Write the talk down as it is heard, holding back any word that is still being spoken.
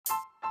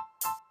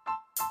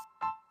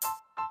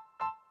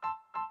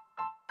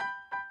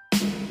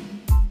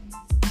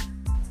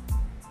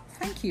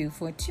Thank you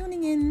for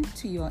tuning in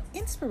to your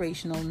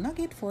inspirational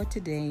nugget for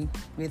today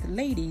with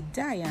Lady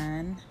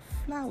Diane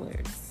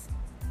Flowers.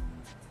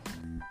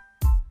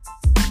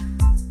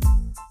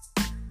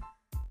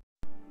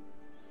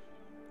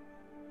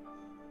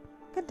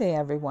 Good day,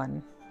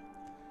 everyone.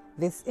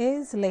 This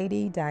is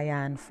Lady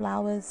Diane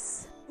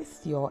Flowers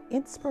with your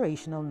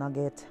inspirational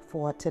nugget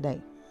for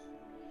today.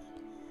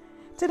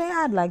 Today,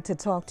 I'd like to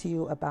talk to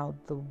you about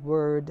the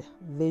word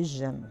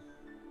vision.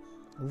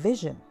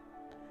 Vision.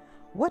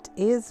 What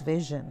is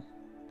vision?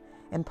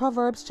 In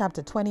Proverbs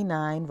chapter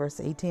 29,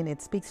 verse 18,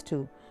 it speaks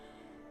to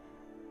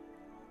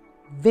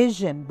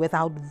vision.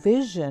 Without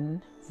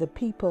vision, the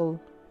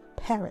people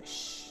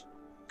perish.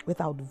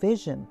 Without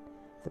vision,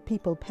 the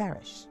people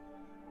perish.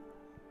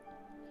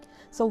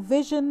 So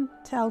vision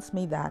tells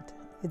me that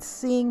it's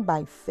seeing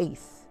by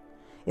faith.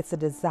 It's a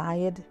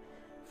desired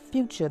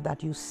future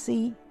that you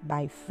see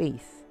by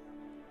faith.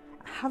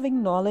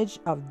 Having knowledge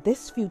of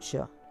this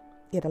future,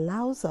 it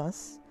allows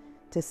us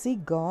to see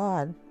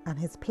God and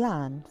His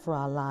plan for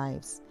our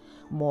lives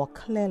more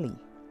clearly.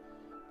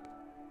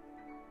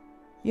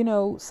 You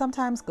know,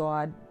 sometimes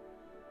God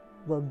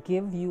will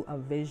give you a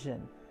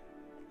vision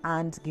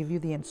and give you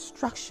the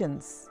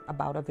instructions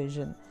about a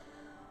vision.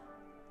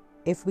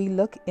 If we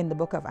look in the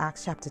book of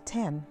Acts chapter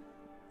 10,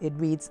 it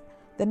reads,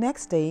 "The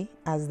next day,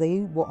 as they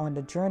were on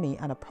the journey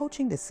and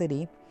approaching the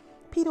city,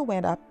 Peter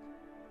went up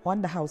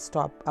on the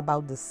housetop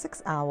about the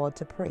 6th hour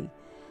to pray,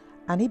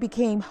 and he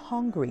became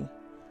hungry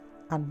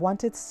and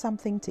wanted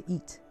something to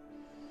eat.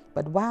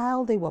 But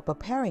while they were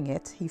preparing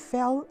it, he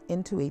fell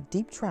into a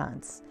deep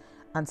trance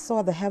and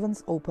saw the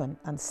heavens open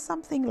and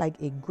something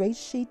like a great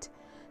sheet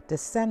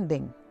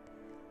descending,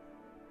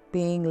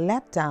 being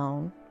let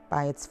down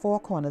by its four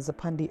corners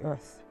upon the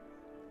earth.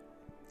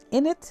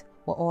 In it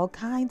were all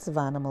kinds of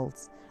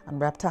animals and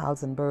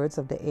reptiles and birds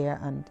of the air,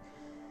 and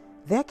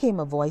there came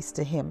a voice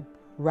to him,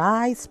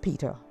 'Rise,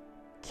 Peter,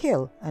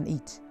 kill and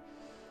eat.'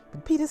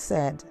 But Peter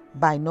said,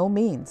 'By no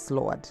means,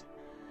 Lord.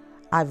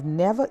 I've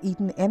never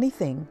eaten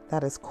anything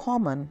that is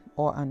common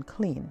or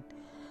unclean.'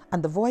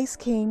 And the voice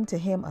came to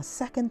him a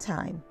second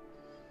time,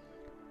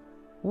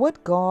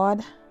 'What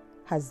God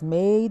has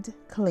made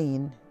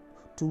clean,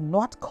 do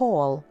not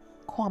call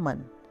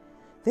common.'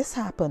 This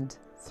happened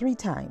 3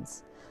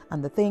 times,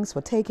 and the things were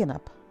taken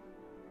up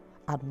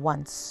at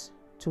once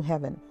to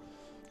heaven."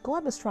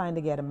 God was trying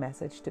to get a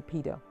message to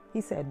Peter. He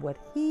said, what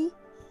He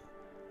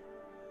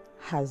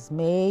has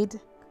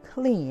made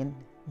clean,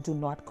 do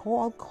not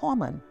call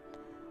common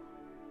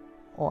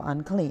or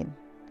unclean.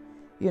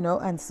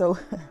 And so,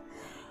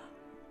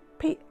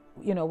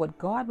 what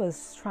God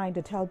was trying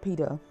to tell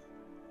Peter,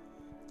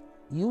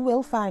 you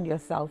will find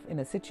yourself in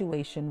a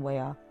situation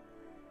where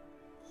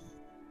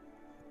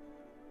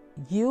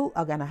you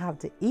are going to have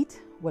to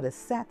eat what is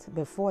set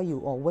before you,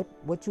 or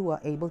what you are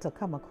able to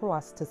come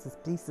across to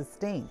be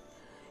sustained.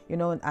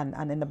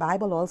 And in the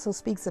Bible also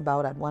speaks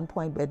about at one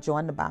point where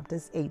John the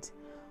Baptist ate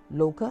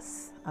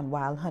locusts and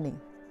wild honey.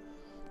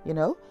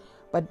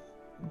 But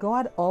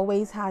God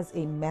always has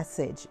a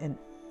message in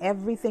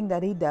everything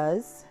that He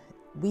does.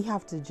 We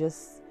have to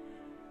just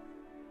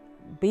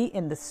be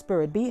in the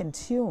spirit, be in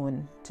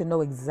tune to know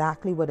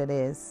exactly what it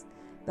is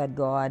that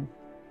God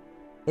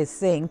is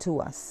saying to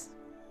us.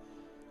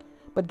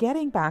 But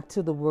getting back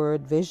to the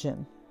word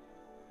vision,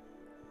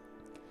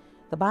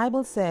 the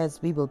Bible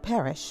says we will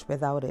perish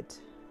without it.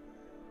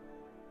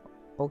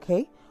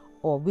 Okay?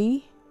 Or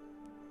we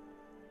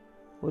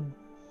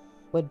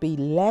would be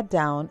led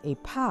down a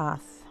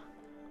path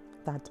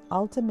that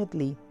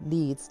ultimately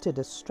leads to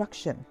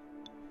destruction.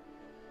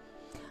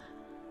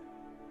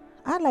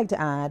 I'd like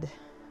to add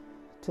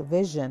to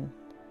vision,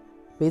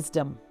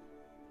 wisdom.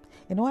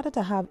 In order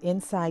to have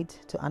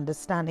insight to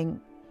understanding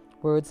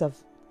words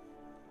of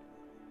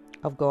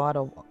God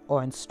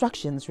or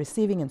instructions,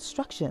 receiving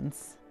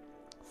instructions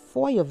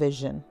for your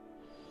vision,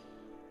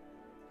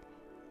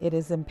 it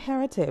is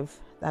imperative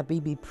that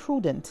we be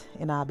prudent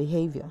in our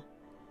behavior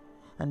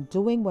and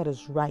doing what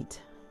is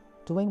right,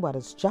 doing what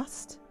is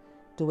just,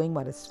 doing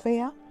what is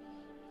fair,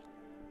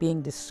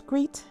 being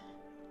discreet,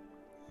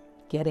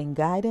 getting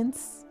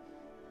guidance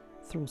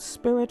through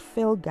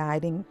Spirit-filled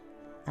guiding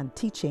and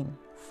teaching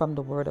from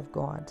the Word of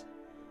God.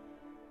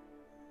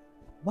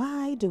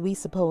 Why do we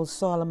suppose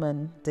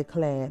Solomon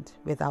declared,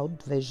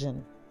 without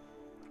vision,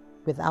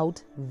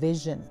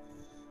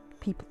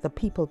 the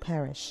people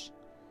perish?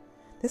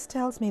 This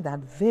tells me that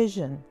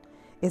vision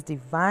is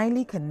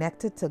divinely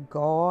connected to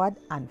God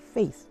and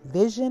faith.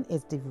 Vision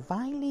is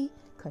divinely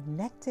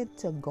connected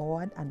to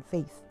God and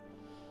faith.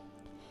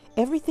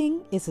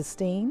 Everything is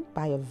sustained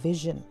by a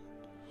vision.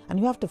 And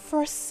you have to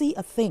first see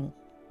a thing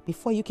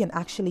before you can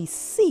actually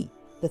see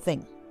the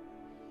thing.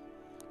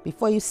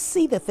 Before you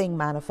see the thing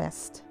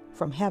manifest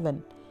from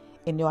heaven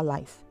in your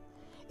life.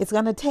 It's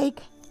going to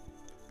take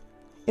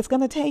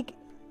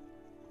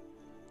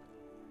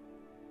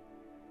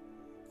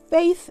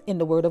faith in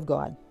the Word of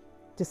God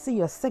to see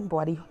your sick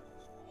body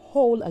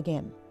whole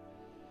again.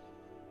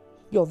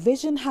 Your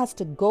vision has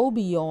to go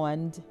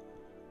beyond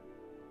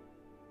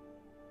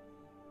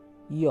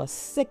your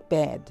sick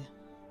bed.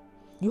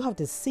 You have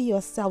to see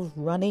yourself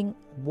running,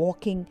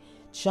 walking,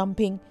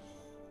 jumping,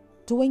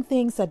 doing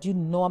things that you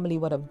normally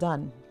would have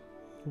done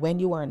when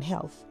you were in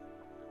health.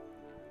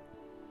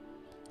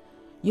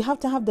 You have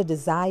to have the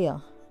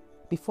desire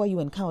before you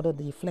encounter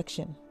the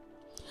affliction.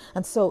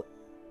 And so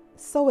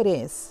it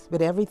is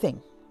with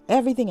everything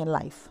in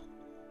life.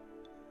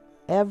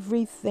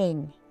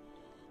 Everything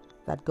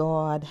that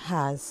God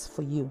has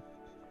for you.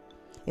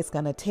 It's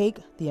going to take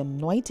the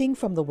anointing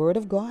from the Word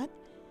of God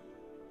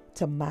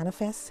to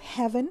manifest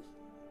heaven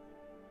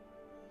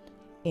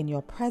in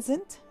your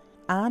present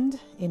and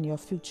in your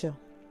future.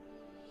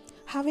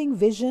 Having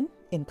vision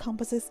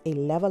encompasses a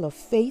level of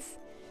faith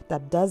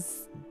that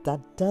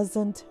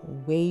doesn't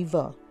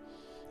waver.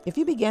 If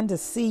you begin to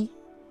see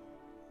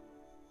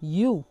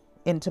you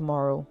in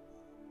tomorrow,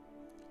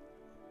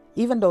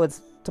 even though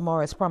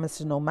tomorrow is promised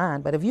to no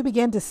man, but if you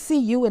begin to see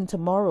you in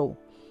tomorrow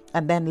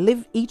and then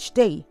live each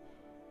day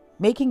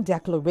making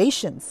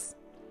declarations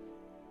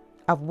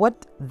of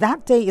what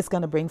that day is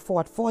going to bring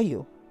forth for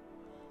you,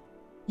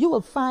 you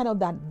will find out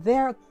that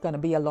there are going to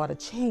be a lot of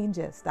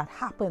changes that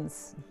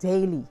happens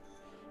daily.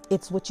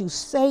 It's what you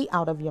say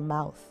out of your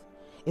mouth.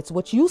 It's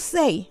what you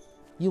say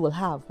you will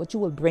have, what you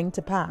will bring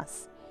to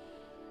pass.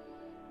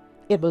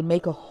 It will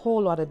make a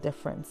whole lot of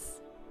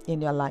difference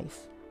in your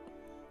life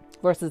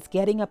versus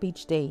getting up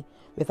each day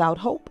without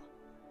hope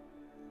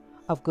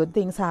of good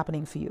things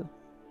happening for you.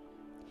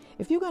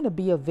 If you're going to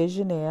be a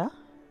visionary,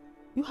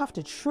 you have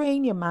to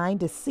train your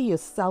mind to see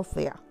yourself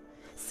there.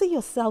 See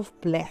yourself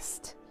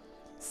blessed.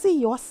 See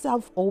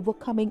yourself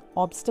overcoming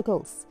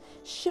obstacles,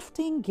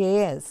 shifting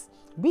gears,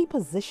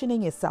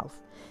 repositioning yourself.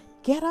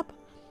 Get up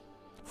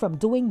from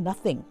doing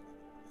nothing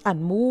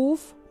and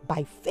move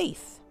by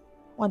faith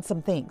on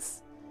some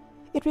things.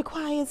 It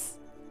requires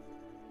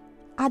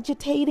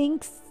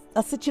agitating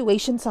a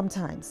situation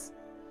sometimes.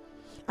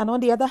 And on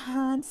the other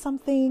hand, some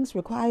things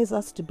requires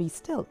us to be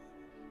still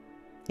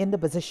in the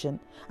position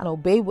and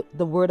obey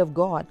the word of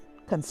God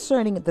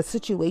concerning the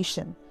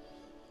situation.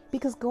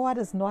 Because God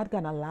is not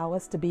going to allow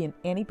us to be in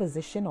any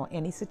position or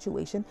any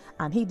situation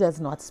and He does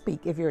not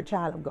speak if you're a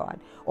child of God.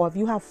 Or if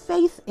you have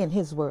faith in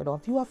His word, or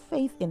if you have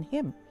faith in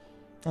Him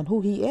and who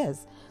He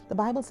is. The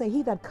Bible says,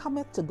 he that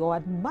cometh to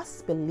God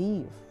must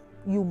believe.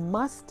 You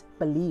must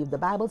believe. The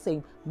Bible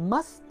says,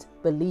 must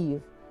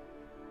believe,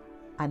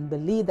 and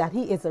believe that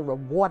He is a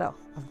rewarder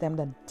of them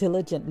that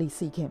diligently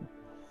seek Him.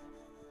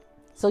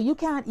 So you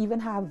can't even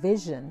have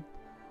vision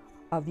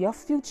of your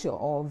future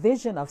or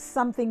vision of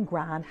something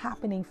grand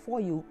happening for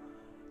you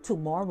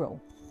tomorrow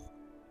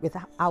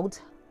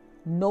without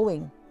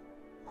knowing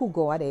who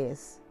God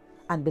is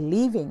and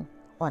believing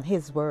on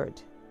His word.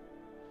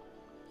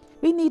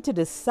 We need to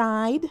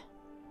decide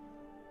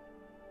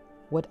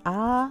what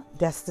our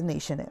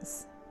destination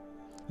is.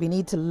 We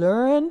need to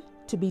learn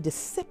to be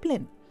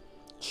disciplined.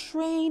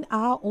 Train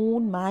our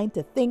own mind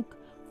to think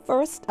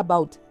first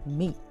about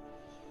me.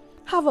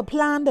 Have a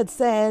plan that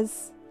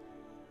says,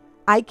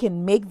 I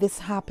can make this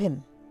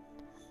happen.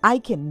 I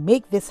can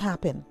make this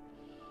happen.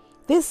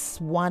 This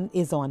one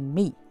is on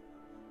me.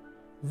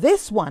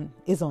 This one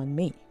is on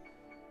me.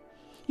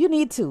 You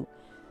need to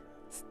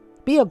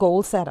be a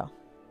goal setter.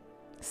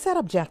 Set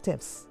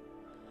objectives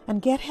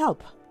and get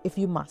help if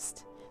you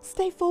must.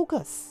 Stay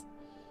focused.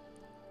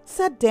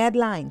 Set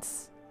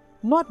deadlines,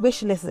 not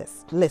wish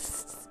lists.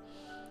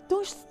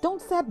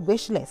 Don't set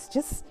wish lists.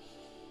 Just,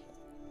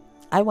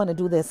 I want to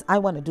do this, I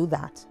want to do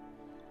that.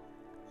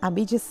 And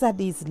we just set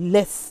these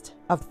lists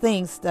of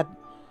things that,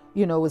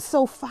 is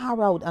so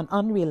far out and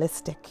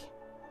unrealistic.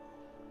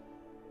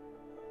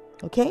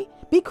 Okay?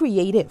 Be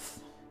creative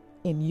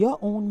in your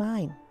own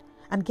mind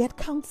and get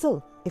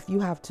counsel if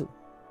you have to.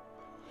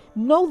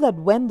 Know that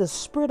when the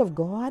Spirit of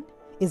God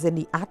is in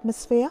the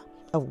atmosphere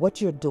of what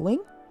you're doing,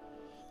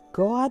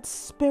 God's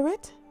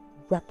Spirit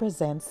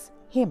represents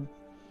Him.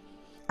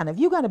 And if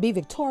you're going to be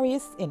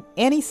victorious in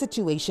any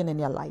situation in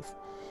your life,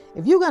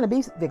 if you're going to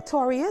be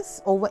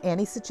victorious over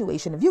any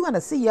situation, if you're going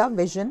to see your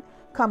vision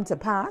come to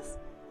pass,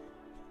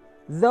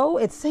 though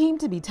it seemed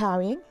to be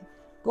tarrying,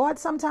 God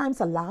sometimes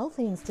allows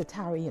things to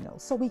tarry,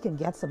 so we can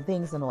get some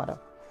things in order.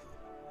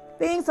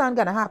 Things aren't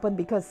going to happen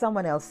because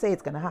someone else says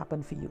it's going to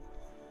happen for you.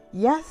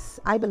 Yes,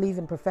 I believe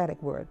in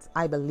prophetic words.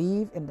 I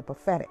believe in the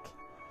prophetic.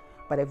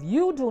 But if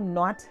you do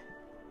not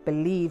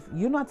believe,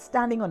 you're not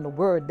standing on the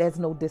word, there's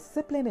no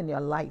discipline in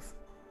your life,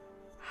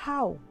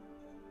 how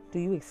do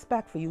you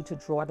expect for you to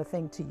draw the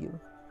thing to you?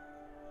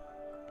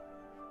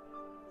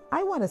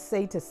 I want to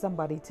say to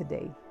somebody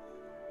today,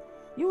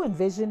 you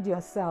envisioned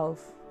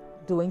yourself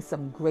doing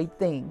some great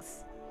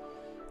things.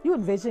 You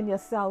envision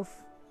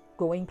yourself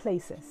going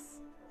places.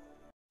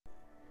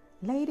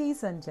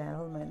 Ladies and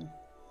gentlemen,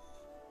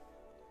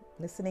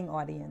 listening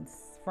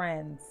audience,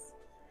 friends,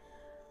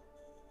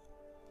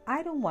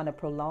 I don't want to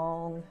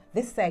prolong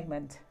this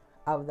segment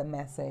of the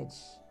message,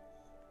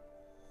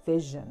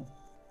 vision,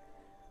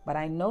 but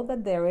I know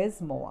that there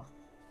is more.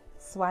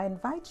 So I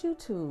invite you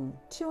to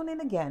tune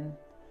in again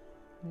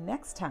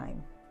next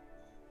time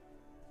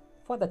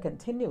for the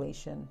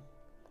continuation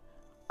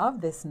of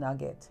this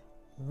nugget,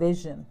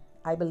 vision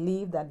I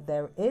believe that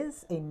there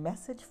is a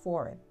message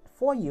for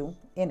you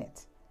in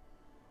it.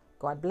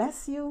 God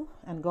bless you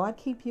and God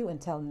keep you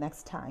until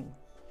next time.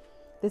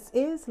 This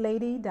is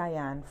Lady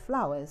Diane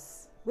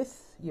Flowers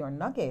with your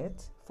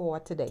nugget for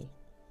today.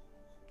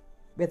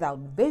 Without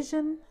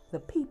vision, the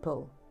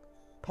people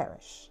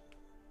perish.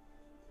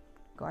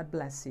 God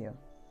bless you.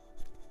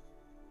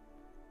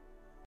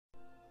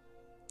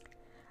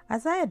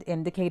 As I had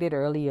indicated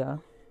earlier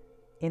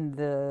in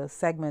the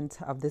segment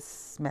of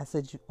this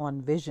message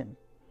on vision,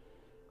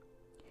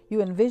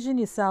 you envision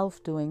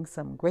yourself doing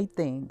some great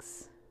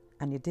things,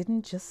 and you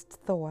didn't just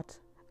thought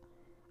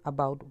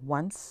about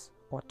once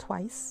or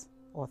twice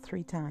or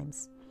 3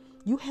 times.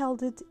 You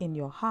held it in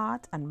your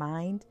heart and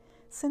mind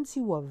since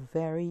you were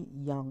very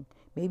young,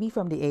 maybe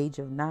from the age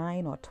of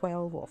 9 or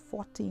 12 or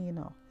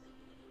 14.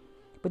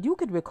 But you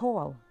could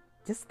recall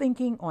just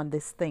thinking on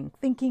this thing,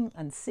 thinking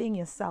and seeing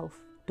yourself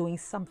doing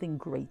something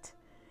great,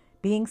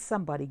 being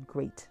somebody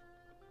great,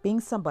 being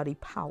somebody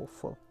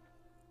powerful.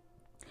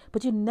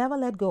 But you never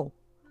let go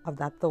of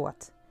that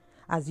thought,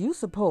 as you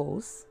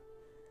suppose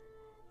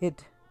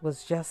it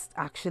was just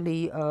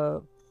actually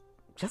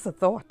just a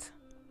thought.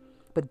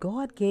 But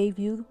God gave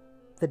you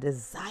the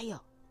desire,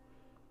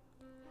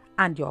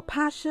 and your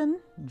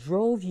passion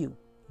drove you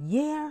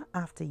year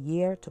after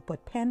year to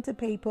put pen to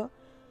paper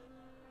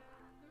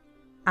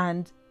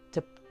and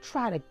to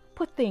try to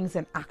put things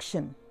in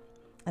action.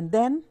 And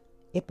then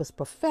it was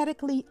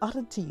prophetically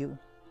uttered to you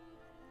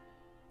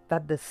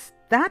that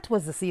that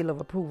was the seal of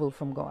approval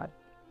from God.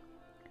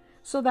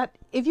 So that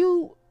if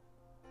you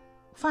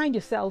find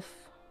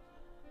yourself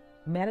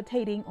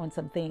meditating on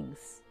some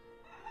things,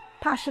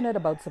 passionate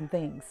about some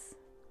things,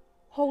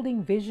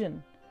 holding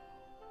vision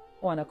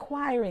on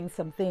acquiring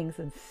some things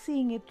and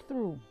seeing it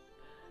through,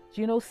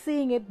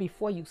 seeing it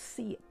before you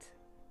see it,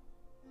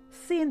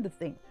 seeing the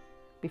thing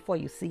before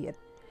you see it,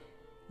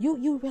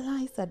 you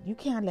realize that you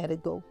can't let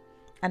it go.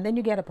 And then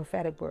you get a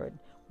prophetic word.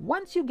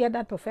 Once you get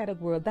that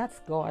prophetic word, that's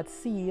God's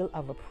seal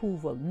of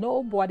approval.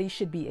 Nobody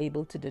should be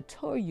able to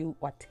deter you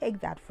or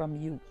take that from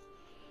you.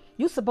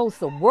 You're supposed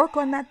to work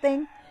on that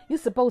thing. You're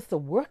supposed to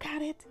work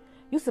at it.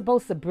 You're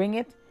supposed to bring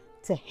it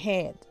to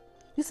head.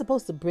 You're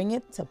supposed to bring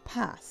it to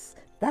pass.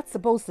 That's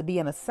supposed to be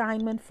an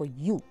assignment for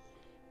you.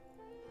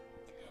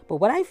 But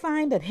what I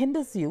find that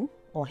hinders you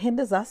or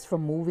hinders us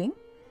from moving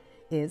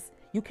is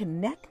you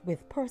connect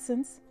with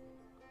persons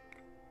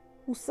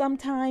who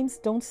sometimes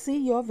don't see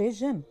your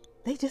vision.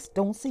 They just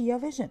don't see your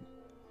vision.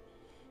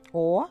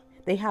 Or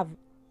they have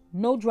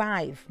no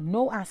drive,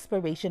 no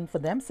aspiration for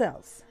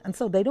themselves. And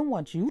so they don't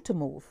want you to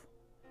move.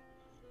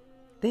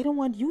 They don't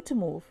want you to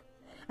move.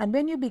 And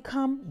when you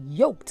become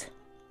yoked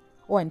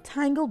or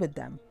entangled with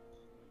them,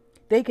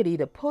 they could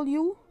either pull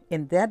you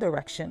in their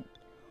direction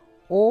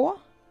or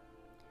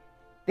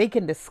they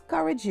can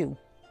discourage you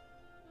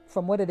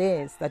from what it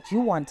is that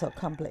you want to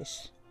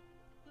accomplish.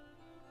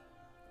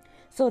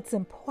 So it's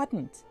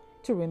important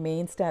to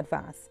remain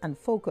steadfast and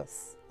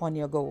focus on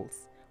your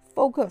goals.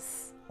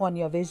 Focus on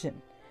your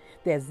vision.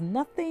 There's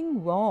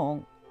nothing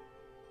wrong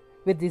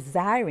with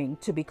desiring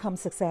to become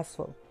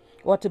successful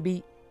or to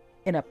be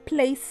in a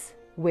place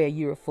where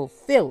you're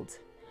fulfilled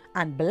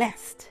and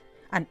blessed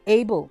and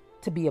able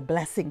to be a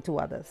blessing to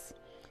others.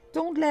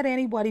 Don't let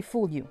anybody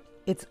fool you.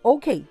 It's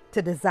okay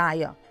to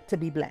desire to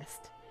be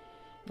blessed.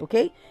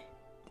 Okay?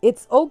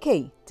 It's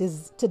okay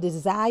to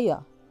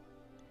desire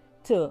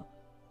to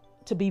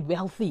be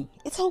wealthy.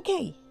 It's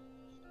okay.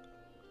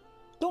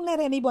 Don't let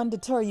anyone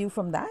deter you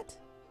from that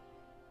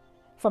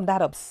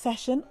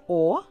obsession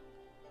or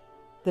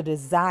the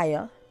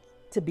desire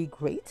to be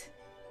great.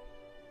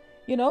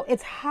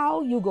 It's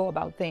how you go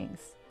about things.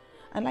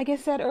 And like I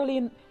said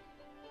earlier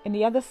in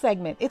the other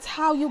segment, it's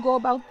how you go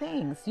about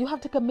things. You have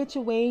to commit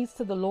your ways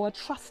to the Lord.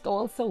 Trust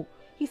also.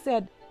 He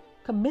said,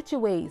 commit your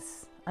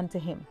ways unto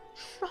him.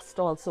 Trust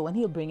also, and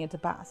he'll bring it to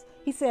pass.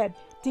 He said,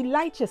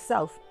 delight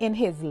yourself in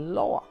his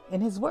law,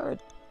 in his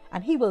word,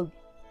 and he will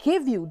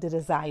give you the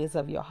desires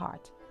of your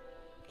heart.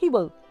 He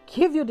will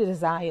give you the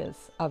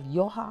desires of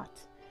your heart.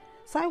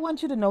 So I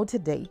want you to know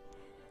today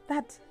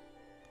that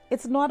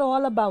it's not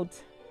all about,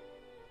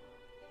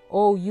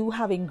 you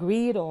having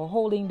greed or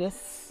holding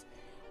this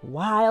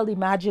wild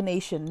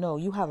imagination. No,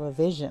 you have a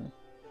vision.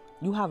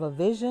 You have a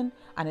vision,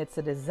 and it's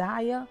a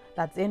desire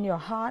that's in your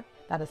heart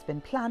that has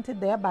been planted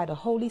there by the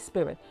Holy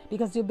Spirit,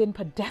 because you've been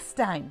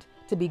predestined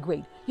to be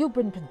great. You've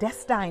been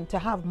predestined to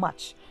have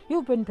much.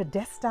 You've been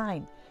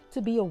predestined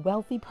to be a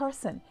wealthy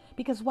person.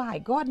 Because why?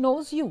 God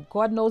knows you.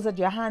 God knows that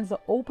your hands are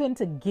open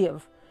to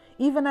give.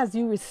 Even as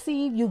you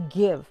receive, you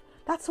give.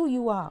 That's who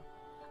you are.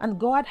 And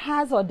God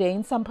has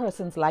ordained some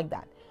persons like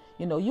that.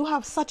 You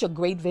have such a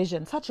great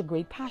vision, such a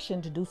great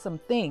passion to do some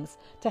things,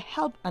 to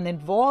help and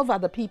involve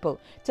other people,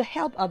 to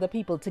help other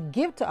people, to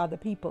give to other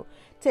people,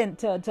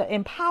 to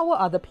empower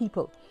other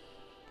people.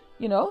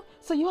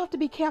 So you have to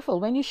be careful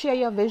when you share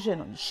your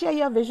vision. Share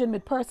your vision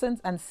with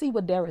persons and see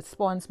what their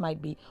response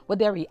might be, what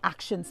their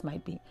reactions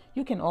might be.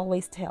 You can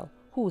always tell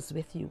who's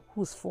with you,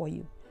 who's for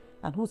you,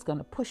 and who's going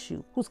to push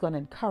you, who's going to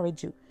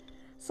encourage you.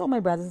 So my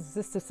brothers and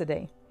sisters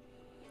today,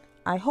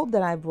 I hope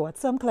that I brought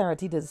some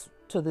clarity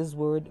to this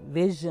word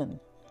vision,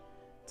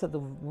 to the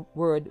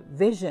word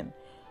vision.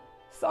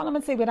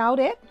 Solomon said, without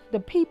it, the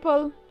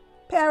people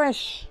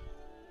perish.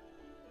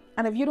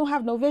 And if you don't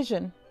have no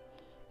vision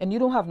and you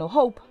don't have no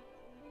hope,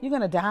 you're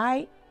going to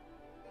die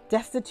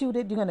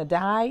destituted. You're going to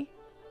die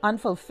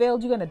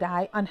unfulfilled. You're going to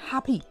die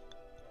unhappy.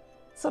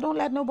 So don't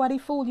let nobody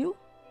fool you.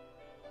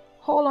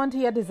 Hold on to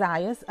your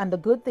desires and the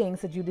good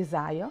things that you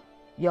desire,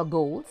 your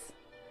goals,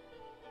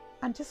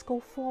 and just go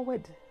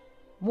forward.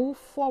 Move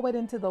forward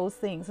into those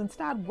things and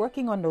start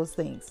working on those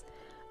things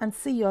and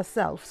see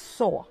yourself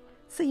soar.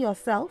 See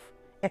yourself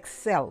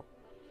excel.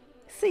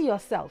 See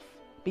yourself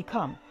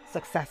become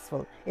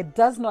successful. It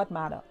does not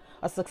matter.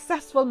 A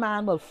successful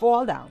man will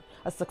fall down.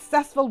 A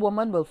successful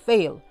woman will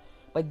fail.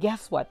 But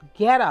guess what?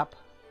 Get up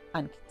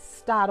and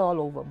start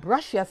all over.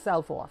 Brush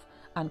yourself off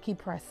and keep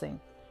pressing.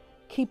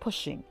 Keep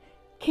pushing.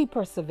 Keep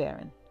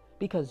persevering,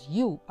 because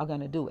you are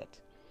going to do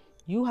it.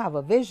 You have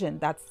a vision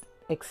that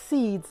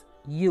exceeds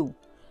you.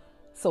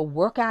 So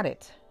work at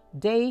it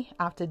day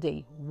after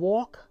day.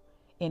 Walk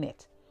in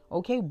it.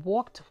 Okay?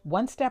 Walk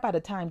one step at a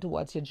time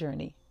towards your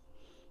journey.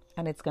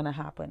 And it's going to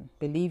happen.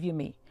 Believe you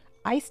me.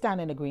 I stand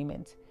in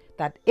agreement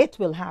that it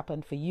will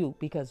happen for you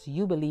because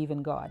you believe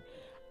in God.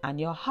 And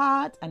your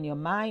heart and your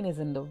mind is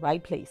in the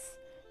right place.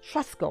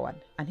 Trust God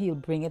and He'll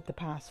bring it to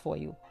pass for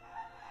you.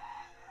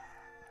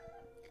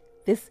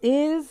 This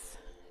is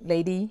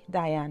Lady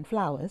Diane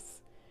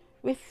Flowers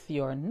with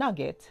your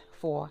nugget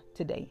for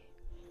today.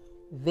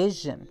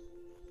 Vision.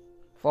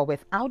 For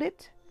without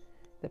it,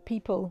 the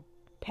people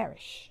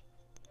perish.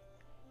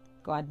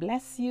 God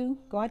bless you.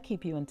 God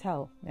keep you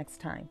until next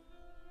time.